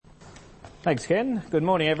Thanks, Ken. Good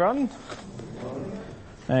morning, everyone.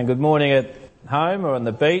 And good morning at home or on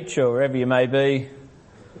the beach or wherever you may be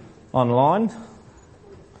online.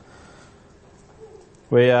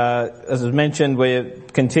 As was mentioned, we're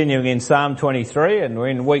continuing in Psalm 23 and we're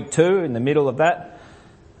in week 2 in the middle of that.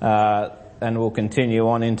 And we'll continue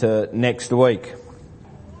on into next week.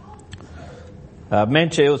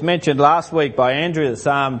 It was mentioned last week by Andrew that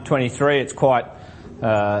Psalm 23, it's quite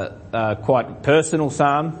personal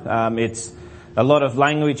psalm. It's a lot of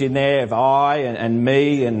language in there of I and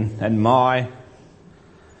me and my.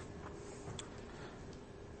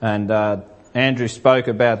 And Andrew spoke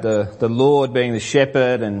about the Lord being the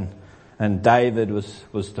shepherd and David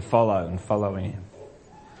was to follow and following him.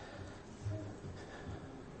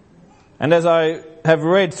 And as I have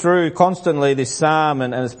read through constantly this psalm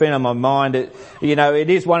and it's been on my mind, it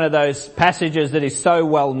is one of those passages that is so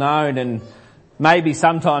well known and maybe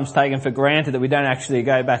sometimes taken for granted that we don't actually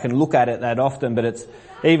go back and look at it that often, but it's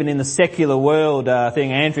even in the secular world,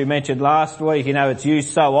 thing Andrew mentioned last week, it's used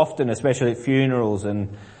so often, especially at funerals,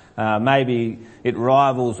 and maybe it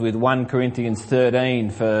rivals with 1 Corinthians 13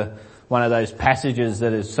 for one of those passages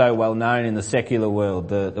that is so well known in the secular world,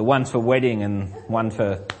 the ones for wedding and one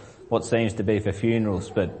for what seems to be for funerals.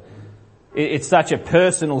 But it's such a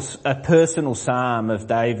personal psalm of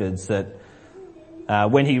David's that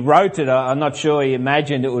when he wrote it, I'm not sure he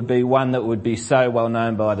imagined it would be one that would be so well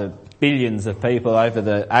known by the billions of people over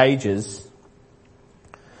the ages.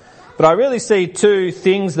 But I really see 2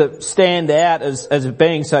 things that stand out as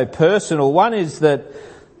being so personal. One is that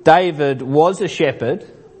David was a shepherd.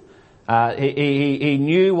 He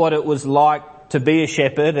knew what it was like to be a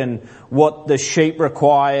shepherd and what the sheep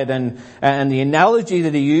required, and the analogy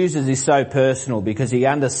that he uses is so personal because he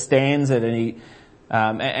understands it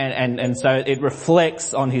and so it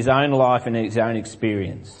reflects on his own life and his own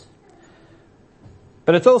experience.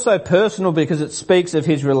 But it's also personal because it speaks of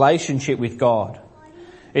his relationship with God.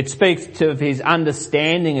 It speaks of his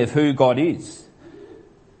understanding of who God is,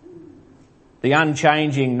 the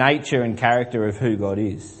unchanging nature and character of who God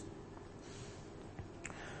is.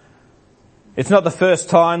 It's not the first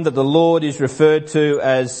time that the Lord is referred to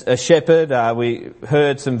as a shepherd. We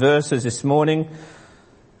heard some verses this morning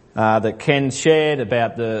that Ken shared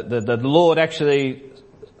about the Lord. Actually,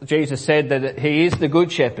 Jesus said that he is the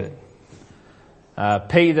good shepherd.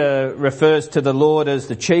 Peter refers to the Lord as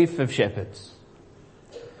the chief of shepherds.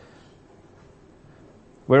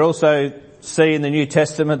 We're also see in the New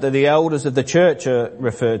Testament that the elders of the church are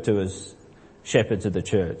referred to as shepherds of the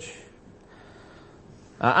church.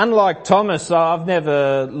 Unlike Thomas, I've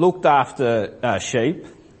never looked after sheep.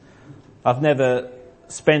 I've never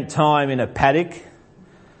spent time in a paddock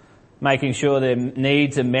making sure their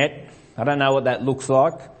needs are met. I don't know what that looks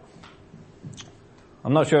like.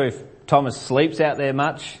 I'm not sure if Thomas sleeps out there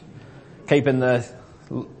much, keeping the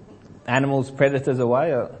animals, predators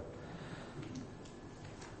away.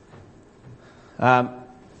 But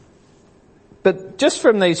just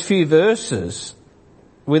from these few verses,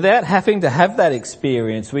 without having to have that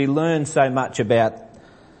experience, we learn so much about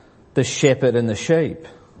the shepherd and the sheep.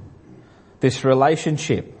 This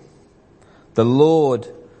relationship. The Lord,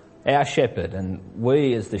 our shepherd, and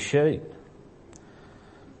we as the sheep.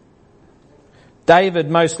 David,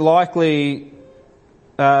 most likely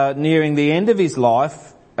nearing the end of his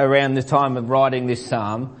life, around the time of writing this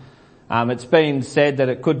psalm, it's been said that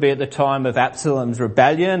it could be at the time of Absalom's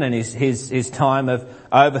rebellion and his time of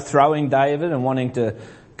overthrowing David and wanting to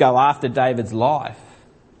go after David's life.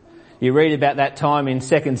 You read about that time in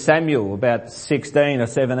 2 Samuel, about 16 or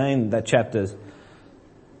 17, that chapters.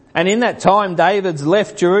 And in that time, David's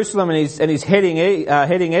left Jerusalem and he's heading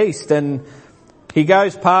east, and he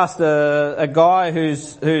goes past a guy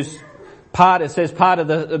who's part of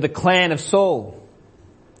the clan of Saul.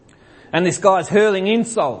 And this guy's hurling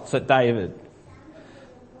insults at David.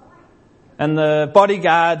 And the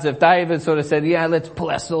bodyguards of David sort of said, let's pull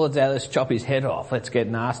our swords out, let's chop his head off, let's get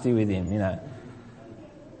nasty with him,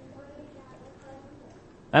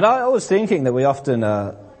 And I was thinking that we often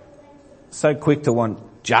are so quick to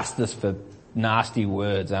want justice for nasty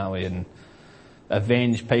words, aren't we? And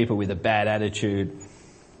avenge people with a bad attitude.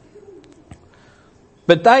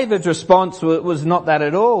 But David's response was not that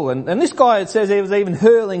at all. And this guy, it says he was even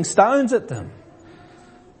hurling stones at them.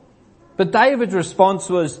 But David's response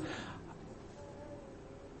was,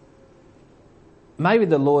 maybe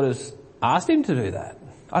the Lord has asked him to do that.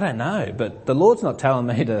 I don't know, but the Lord's not telling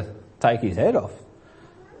me to take his head off.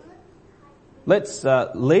 Let's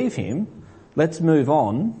leave him. Let's move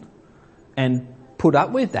on and put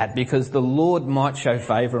up with that because the Lord might show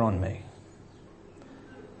favour on me.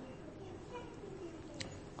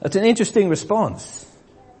 It's an interesting response.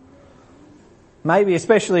 Maybe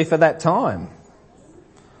especially for that time.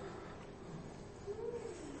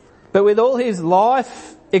 But with all his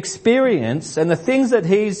life experience and the things that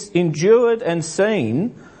he's endured and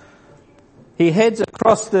seen, he heads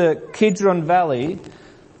across the Kidron Valley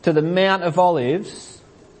to the Mount of Olives.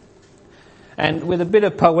 And with a bit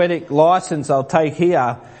of poetic license I'll take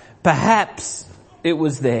here, perhaps it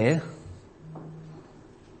was there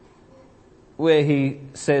where he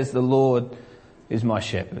says, the Lord is my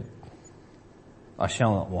shepherd. I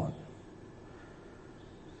shall not want.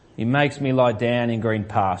 He makes me lie down in green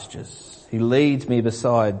pastures. He leads me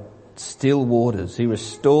beside still waters. He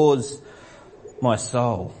restores my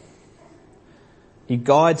soul. He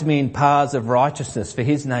guides me in paths of righteousness for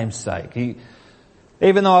his name's sake.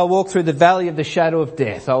 Even though I walk through the valley of the shadow of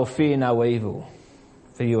death, I will fear no evil,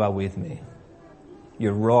 for you are with me.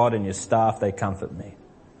 Your rod and your staff, they comfort me.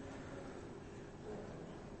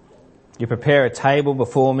 You prepare a table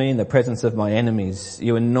before me in the presence of my enemies.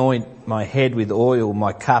 You anoint my head with oil,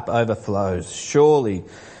 my cup overflows. Surely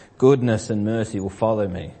goodness and mercy will follow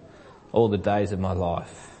me all the days of my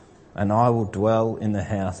life, and I will dwell in the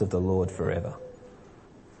house of the Lord forever.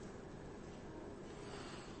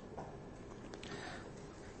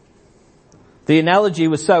 The analogy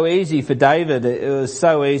was so easy for David. It was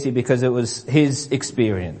so easy because it was his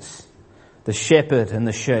experience. The shepherd and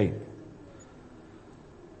the sheep.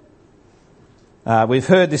 We've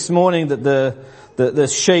heard this morning that the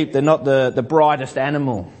sheep, they're not the brightest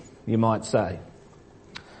animal, you might say.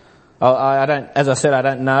 I don't, as I said, I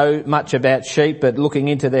don't know much about sheep, but looking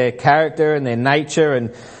into their character and their nature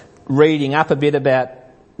and reading up a bit about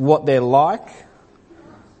what they're like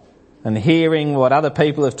and hearing what other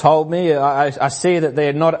people have told me, I see that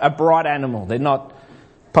they're not a bright animal. They're not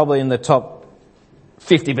probably in the top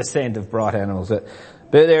 50% of bright animals, but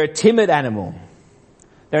they're a timid animal.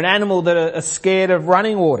 They're an animal that are scared of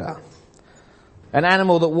running water. An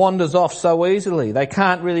animal that wanders off so easily. They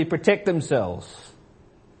can't really protect themselves.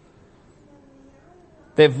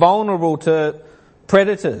 They're vulnerable to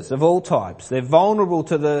predators of all types. They're vulnerable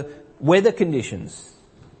to the weather conditions.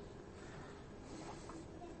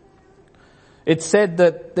 It's said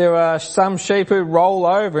that there are some sheep who roll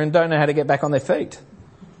over and don't know how to get back on their feet.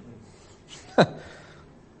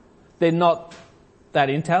 They're not that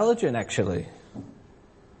intelligent, actually.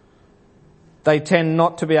 They tend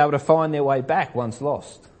not to be able to find their way back once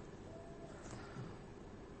lost.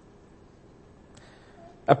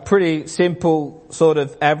 A pretty simple, sort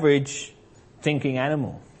of average thinking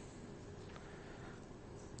animal.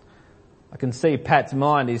 I can see Pat's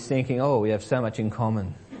mind is thinking, oh, we have so much in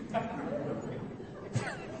common.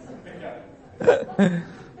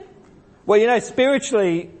 Well, you know,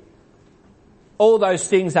 spiritually, all those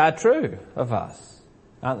things are true of us,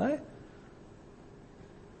 aren't they?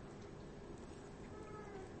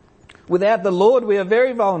 Without the Lord, we are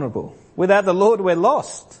very vulnerable. Without the Lord, we're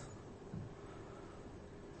lost.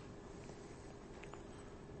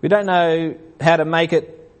 We don't know how to make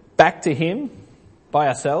it back to Him by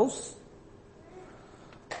ourselves.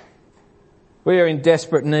 We are in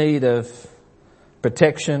desperate need of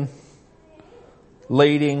protection,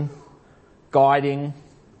 leading, guiding,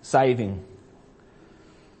 saving.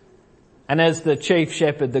 And as the chief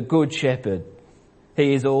shepherd, the good shepherd,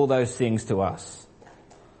 He is all those things to us.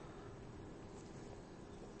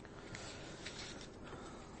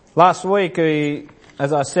 Last week,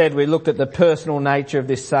 as I said, we looked at the personal nature of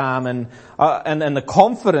this psalm and the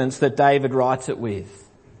confidence that David writes it with.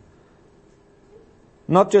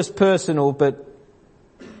 Not just personal, but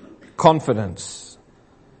confidence.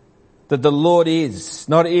 That the Lord is,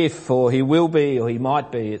 not if, or He will be, or He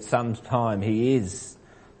might be at some time. He is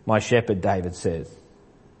my shepherd, David says.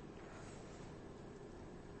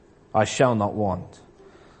 I shall not want.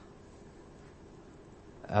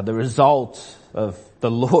 The result of the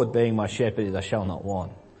Lord being my shepherd is I shall not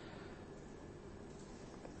want.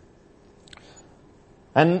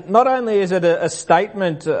 And not only is it a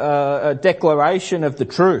statement, a declaration of the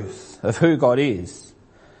truth of who God is,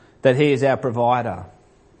 that He is our provider.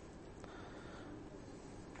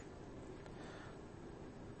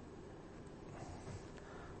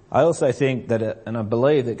 I also think that, and I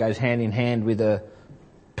believe that goes hand in hand with a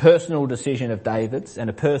personal decision of David's and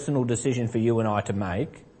a personal decision for you and I to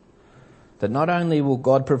make, that not only will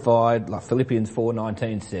God provide, like Philippians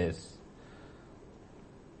 4:19 says,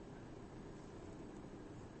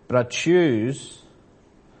 but I choose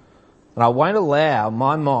and I won't allow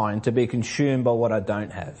my mind to be consumed by what I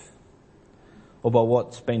don't have or by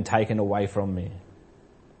what's been taken away from me.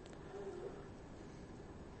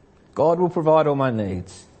 God will provide all my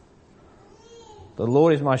needs. The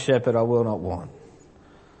Lord is my shepherd, I will not want.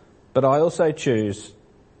 But I also choose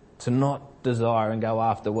to not desire and go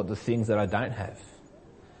after what the things that I don't have,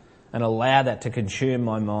 and allow that to consume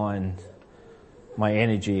my mind, my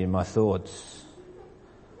energy and my thoughts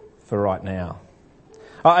for right now.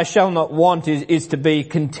 I shall not want is to be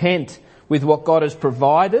content with what God has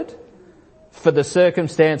provided for the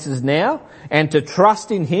circumstances now, and to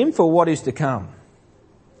trust in Him for what is to come.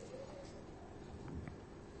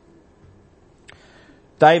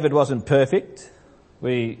 David wasn't perfect.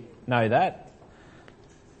 We know that.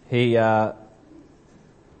 We'll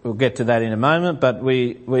get to that in a moment, but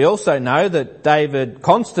we also know that David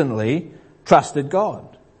constantly trusted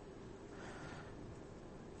God.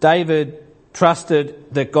 David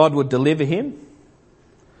trusted that God would deliver him.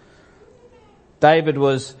 David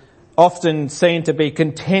was often seen to be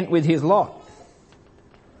content with his lot.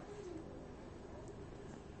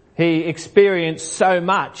 He experienced so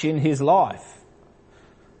much in his life.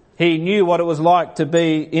 He knew what it was like to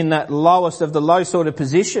be in that lowest of the low sort of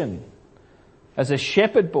position as a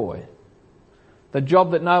shepherd boy, the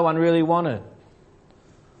job that no one really wanted.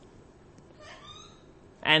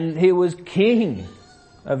 And he was king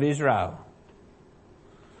of Israel.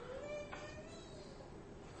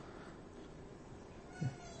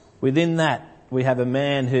 Within that, we have a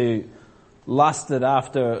man who lusted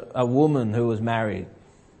after a woman who was married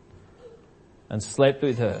and slept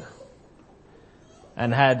with her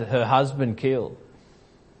and had her husband killed.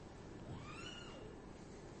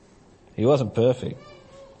 He wasn't perfect.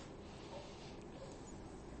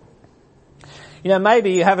 You know,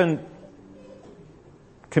 maybe you haven't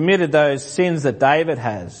committed those sins that David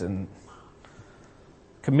has, and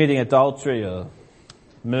committing adultery or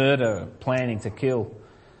murder, planning to kill.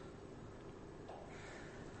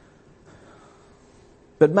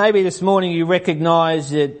 But maybe this morning you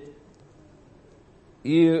recognise that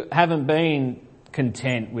you haven't been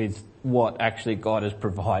content with what actually God has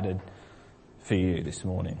provided for you this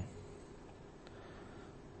morning.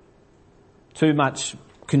 Too much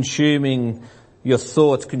consuming your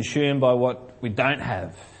thoughts, consumed by what we don't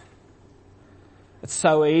have.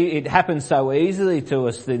 It happens so easily to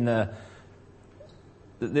us in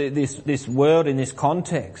this world, in this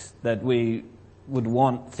context, that we would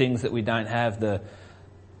want things that we don't have, the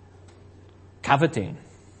coveting.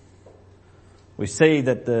 We see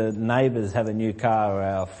that the neighbours have a new car, or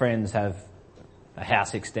our friends have a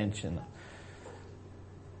house extension.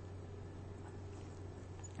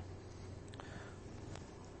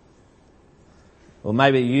 Or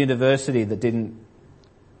maybe a university that didn't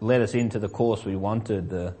let us into the course we wanted,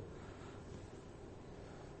 the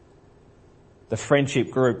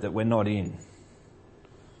friendship group that we're not in,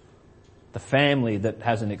 the family that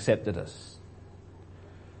hasn't accepted us.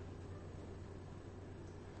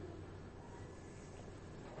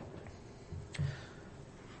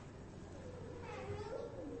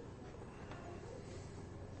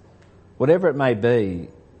 Whatever it may be,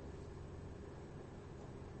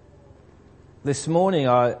 this morning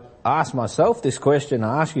I asked myself this question,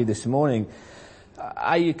 I ask you this morning,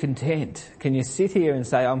 are you content? Can you sit here and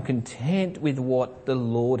say, I'm content with what the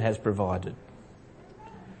Lord has provided?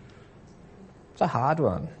 It's a hard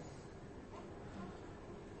one.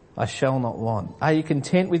 I shall not want. Are you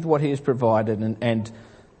content with what He has provided and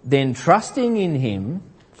then trusting in Him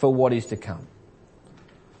for what is to come?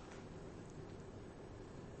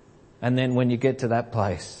 And then when you get to that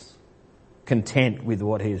place, content with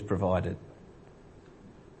what He has provided.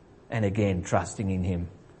 And again, trusting in Him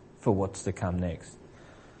for what's to come next.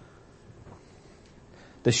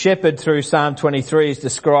 The shepherd through Psalm 23 is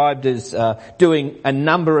described as doing a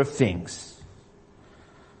number of things.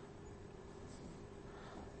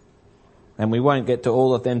 And we won't get to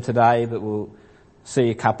all of them today, but we'll see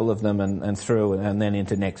a couple of them and through and then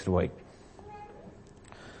into next week.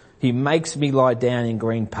 He makes me lie down in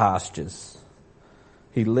green pastures.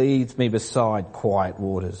 He leads me beside quiet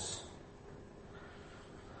waters.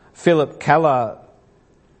 Philip Keller,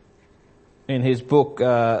 in his book,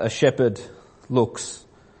 A Shepherd Looks,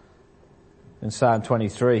 in Psalm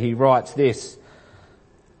 23, he writes this: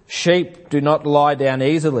 sheep do not lie down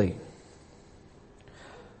easily,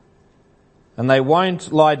 and they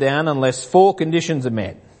won't lie down unless 4 conditions are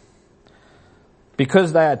met.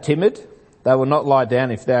 Because they are timid, they will not lie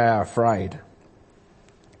down if they are afraid.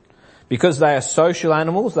 Because they are social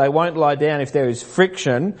animals, they won't lie down if there is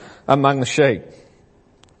friction among the sheep.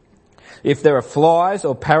 If there are flies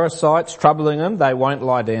or parasites troubling them, they won't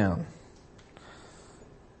lie down.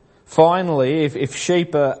 Finally, if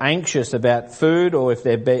sheep are anxious about food, or if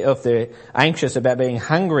they're anxious about being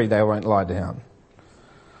hungry, they won't lie down.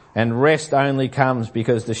 And rest only comes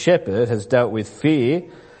because the shepherd has dealt with fear,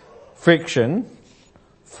 friction,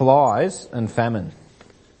 flies and famine.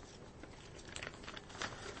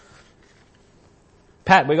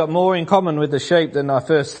 Pat, we got more in common with the sheep than I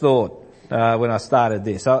first thought when I started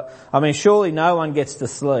this. I mean, surely no one gets to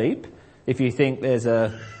sleep if you think there's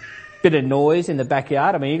a bit of noise in the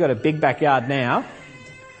backyard. I mean, you've got a big backyard now.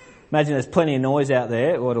 Imagine there's plenty of noise out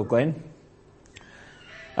there, Ortle Glen.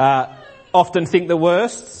 Often think the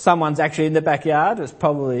worst. Someone's actually in the backyard. It's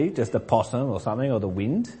probably just a possum or something, or the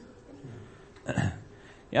wind. The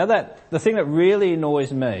thing that really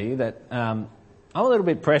annoys me, that I'm a little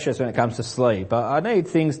bit precious when it comes to sleep. I need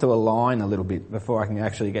things to align a little bit before I can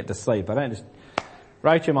actually get to sleep.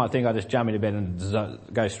 Rachel might think I just jump into bed and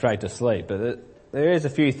go straight to sleep, but there is a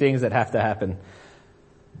few things that have to happen.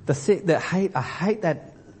 I hate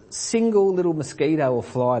that single little mosquito or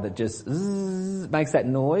fly that just makes that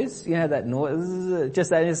noise. You know, that noise. Just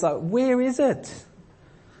that, it's like, where is it?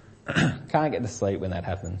 Can't get to sleep when that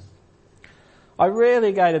happens. I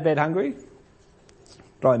rarely go to bed hungry,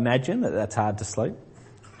 but I imagine that's hard to sleep.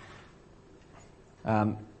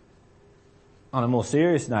 On a more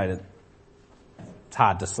serious note, it's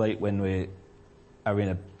hard to sleep when we are in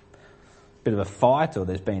a bit of a fight, or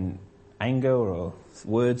there's been anger or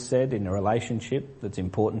words said in a relationship that's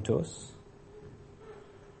important to us.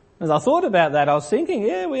 As I thought about that, I was thinking,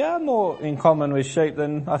 we are more in common with sheep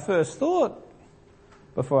than I first thought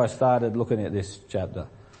before I started looking at this chapter.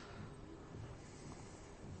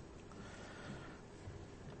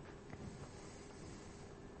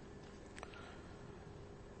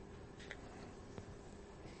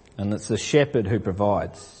 And it's the shepherd who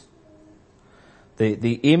provides.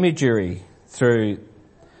 The imagery through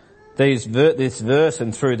this verse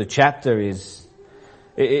and through the chapter is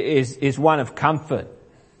one of comfort.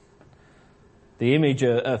 The image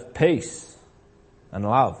of peace and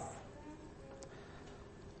love.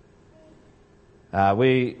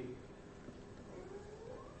 We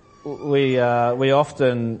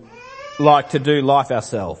often like to do life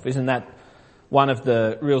ourselves. Isn't that one of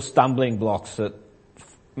the real stumbling blocks that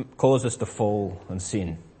cause us to fall and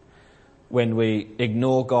sin? When we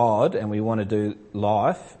ignore God and we want to do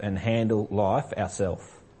life and handle life ourselves.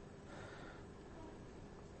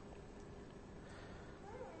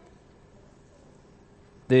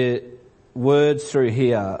 The words through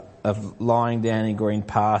here of lying down in green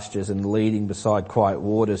pastures and leading beside quiet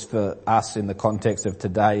waters for us in the context of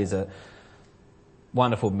today is a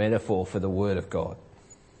wonderful metaphor for the Word of God.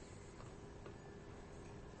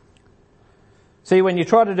 See, when you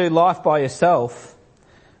try to do life by yourself,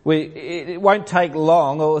 it won't take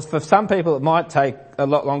long, or for some people it might take a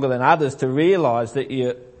lot longer than others to realise that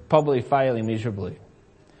you're probably failing miserably.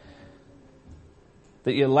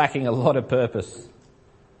 That you're lacking a lot of purpose.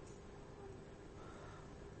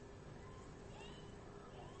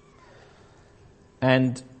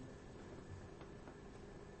 And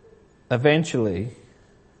eventually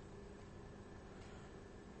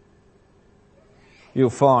you'll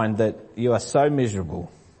find that you are so miserable,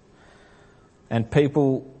 and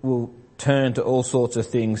people will turn to all sorts of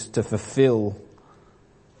things to fulfill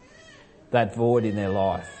that void in their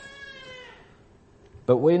life.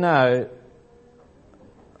 But we know,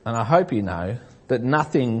 and I hope you know, that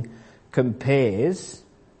nothing compares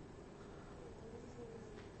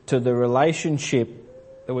to the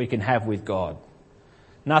relationship that we can have with God.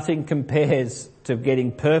 Nothing compares to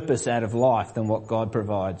getting purpose out of life than what God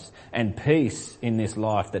provides, and peace in this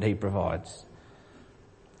life that He provides.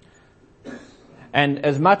 And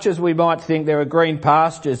as much as we might think there are green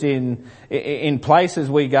pastures in places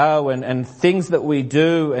we go and things that we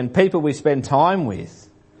do and people we spend time with,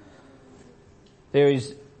 there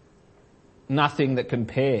is nothing that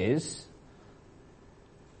compares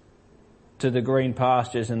to the green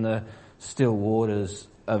pastures and the still waters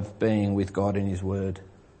of being with God in His Word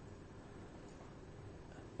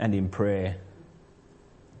and in prayer.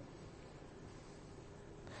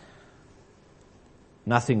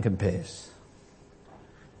 Nothing compares.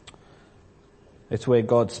 It's where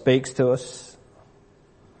God speaks to us,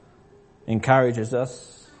 encourages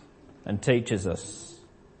us, and teaches us.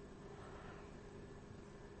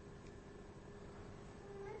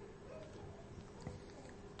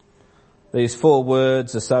 These 4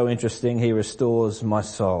 words are so interesting. He restores my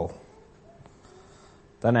soul.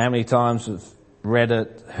 Don't know how many times we've read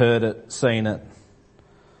it, heard it, seen it.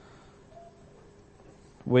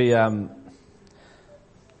 We've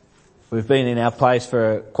been in our place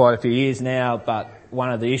for quite a few years now, but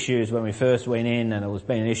one of the issues when we first went in, and it was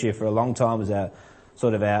been an issue for a long time, was our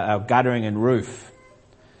guttering and roof.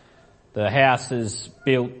 The house is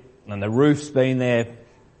built and the roof's been there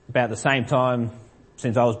about the same time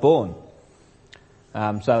since I was born.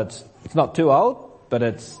 So it's not too old, but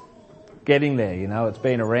it's getting there, you know. It's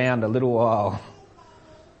been around a little while.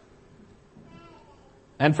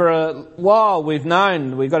 And for a while we've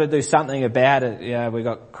known we've got to do something about it. You know, we've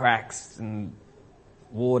got cracks and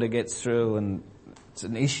water gets through and it's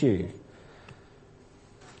an issue.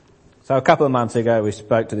 So a couple of months ago we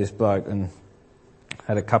spoke to this bloke and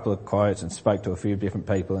had a couple of quotes and spoke to a few different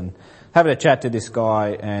people and having a chat to this guy,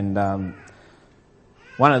 and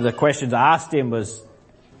one of the questions I asked him was,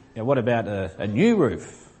 you know, what about a new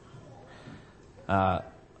roof? And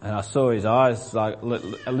I saw his eyes like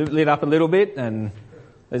lit up a little bit, and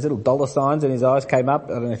these little dollar signs in his eyes came up.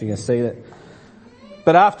 I don't know if you can see that.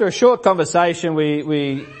 But after a short conversation,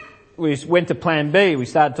 we went to plan B. We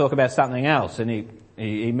started talking about something else, and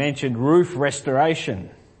he mentioned roof restoration.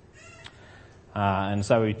 And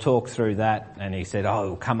so we talked through that, and he said, oh,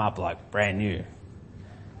 it'll come up like brand new.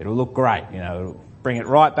 It'll look great, you know, it'll bring it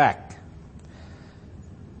right back.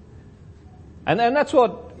 And that's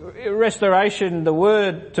what restoration, the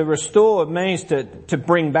word to restore, means to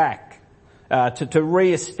bring back, to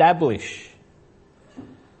re-establish.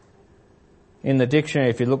 In the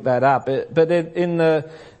dictionary, if you look that up. But in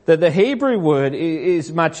the Hebrew word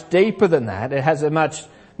is much deeper than that. It has a much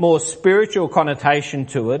more spiritual connotation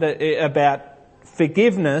to it, about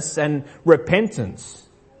forgiveness and repentance.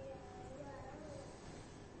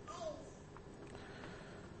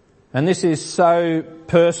 And this is so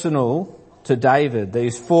personal to David.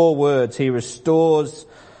 These 4 words, he restores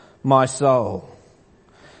my soul.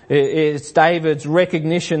 It's David's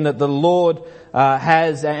recognition that the Lord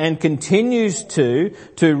has and continues to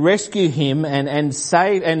rescue him and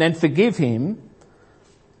save and forgive him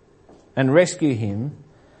and rescue him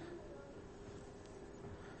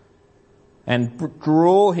and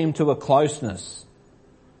draw him to a closeness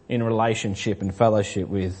in relationship and fellowship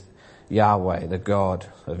with Yahweh, the God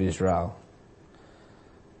of Israel.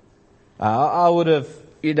 I would have,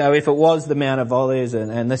 you know, if it was the Mount of Olives,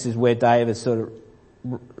 and this is where David's sort of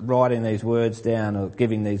writing these words down or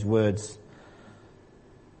giving these words,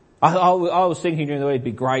 I was thinking during the week it'd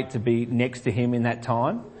be great to be next to him in that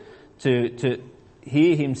time, to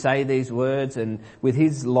hear him say these words, and with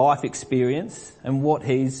his life experience and what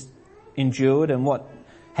he's endured and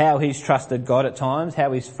how he's trusted God at times,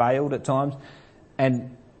 how he's failed at times,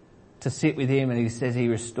 and to sit with him and he says he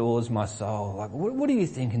restores my soul. Like, what are you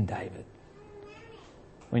thinking, David,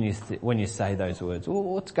 when you say those words?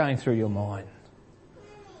 What's going through your mind?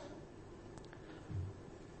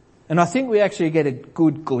 And I think we actually get a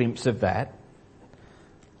good glimpse of that.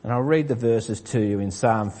 And I'll read the verses to you in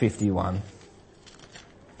Psalm 51.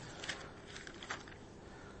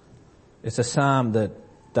 It's a psalm that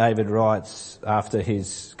David writes after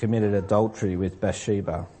he's committed adultery with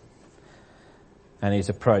Bathsheba and he's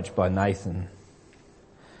approached by Nathan.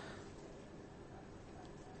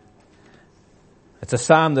 It's a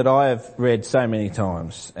psalm that I have read so many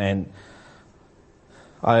times, and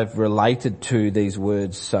I have related to these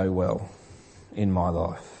words so well in my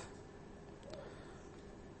life.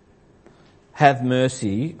 Have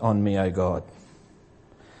mercy on me, O God,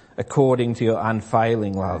 according to your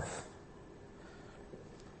unfailing love.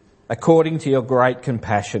 According to your great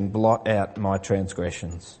compassion, blot out my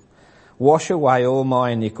transgressions. Wash away all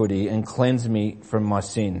my iniquity and cleanse me from my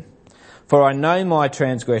sin. For I know my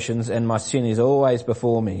transgressions, and my sin is always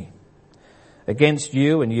before me. Against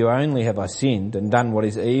you and you only have I sinned and done what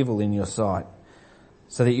is evil in your sight,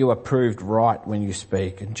 so that you are proved right when you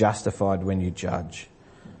speak and justified when you judge.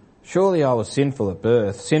 Surely I was sinful at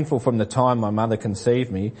birth, sinful from the time my mother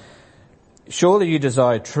conceived me. Surely you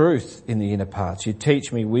desire truth in the inner parts. You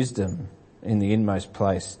teach me wisdom in the inmost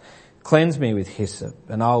place. Cleanse me with hyssop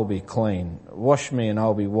and I will be clean. Wash me and I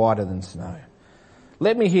will be whiter than snow.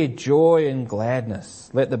 Let me hear joy and gladness.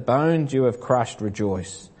 Let the bones you have crushed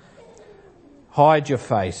rejoice. Hide your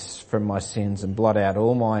face from my sins and blot out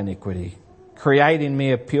all my iniquity. Create in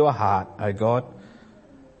me a pure heart, O God.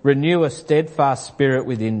 Renew a steadfast spirit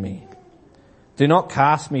within me. Do not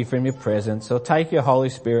cast me from your presence or take your Holy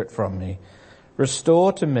Spirit from me.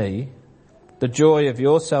 Restore to me the joy of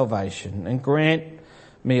your salvation and grant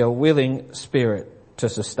me a willing spirit to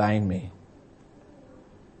sustain me.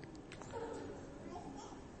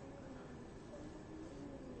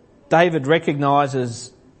 David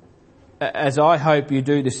recognises, as I hope you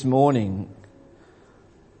do this morning,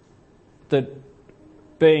 that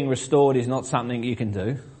being restored is not something you can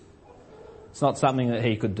do. It's not something that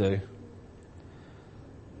he could do.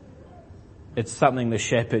 It's something the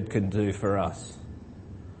shepherd can do for us.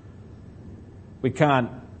 We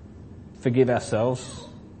can't forgive ourselves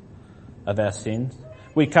of our sins.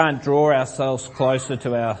 We can't draw ourselves closer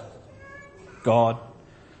to our God.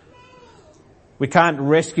 We can't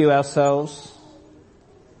rescue ourselves.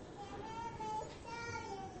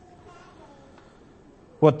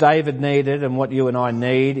 What David needed and what you and I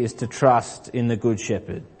need is to trust in the Good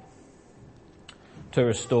Shepherd to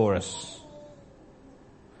restore us.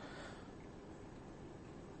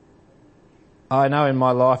 I know in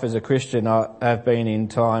my life as a Christian I have been in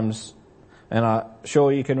times, and I'm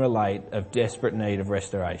sure you can relate, of desperate need of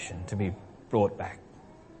restoration, to be brought back.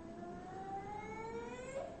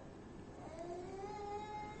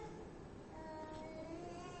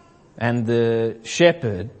 And the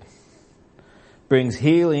shepherd brings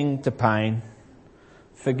healing to pain,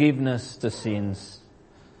 forgiveness to sins,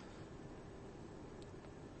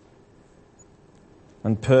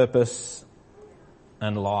 and purpose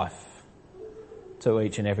and life to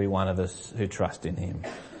each and every one of us who trust in him.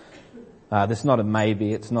 This is not a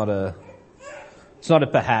maybe, it's not a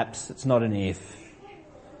perhaps, it's not an if.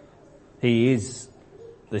 He is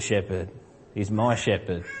the shepherd. He's my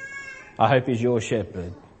shepherd. I hope he's your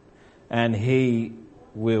shepherd. And he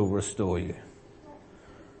will restore you.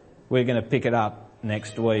 We're going to pick it up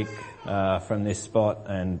next week from this spot,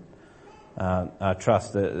 and I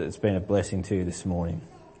trust that it's been a blessing to you this morning.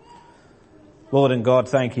 Lord and God,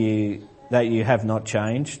 thank you that you have not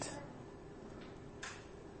changed.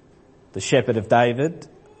 The shepherd of David,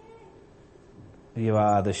 you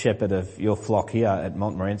are the shepherd of your flock here at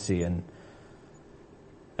Montmorency, and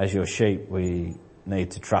as your sheep we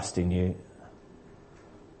need to trust in you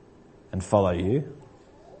and follow you.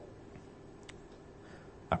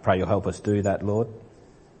 I pray you'll help us do that, Lord,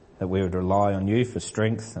 that we would rely on you for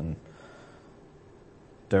strength and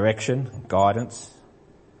direction and guidance,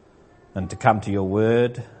 and to come to your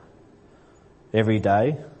word every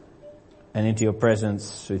day and into your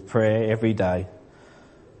presence with prayer every day,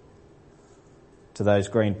 to those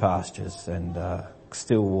green pastures and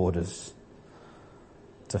still waters,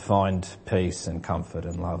 to find peace and comfort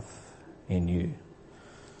and love in you.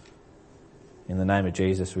 In the name of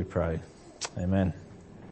Jesus we pray. Amen.